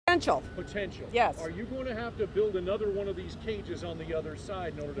Potential. Potential. Yes. Are you going to have to build another one of these cages on the other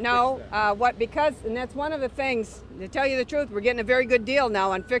side in order to No, fix that? and that's one of the things, to tell you the truth, we're getting a very good deal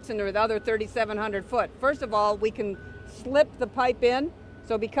now on fixing the other 3,700 foot. First of all, we can slip the pipe in.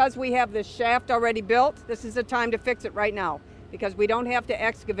 So because we have this shaft already built, this is the time to fix it right now, because we don't have to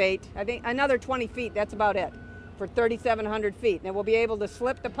excavate. I think another 20 feet, that's about it, for 3,700 feet. And we'll be able to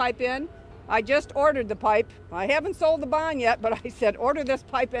slip the pipe in. I just ordered the pipe. I haven't sold the bond yet, but I said order this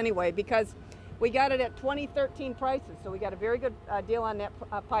pipe anyway, because we got it at 2013 prices. So we got a very good deal on that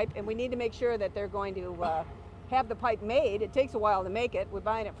pipe, and we need to make sure that they're going to have the pipe made. It takes a while to make it. We're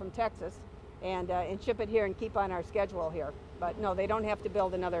buying it from Texas and ship it here and keep on our schedule here. But no, they don't have to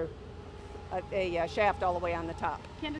build another shaft all the way on the top. Candice,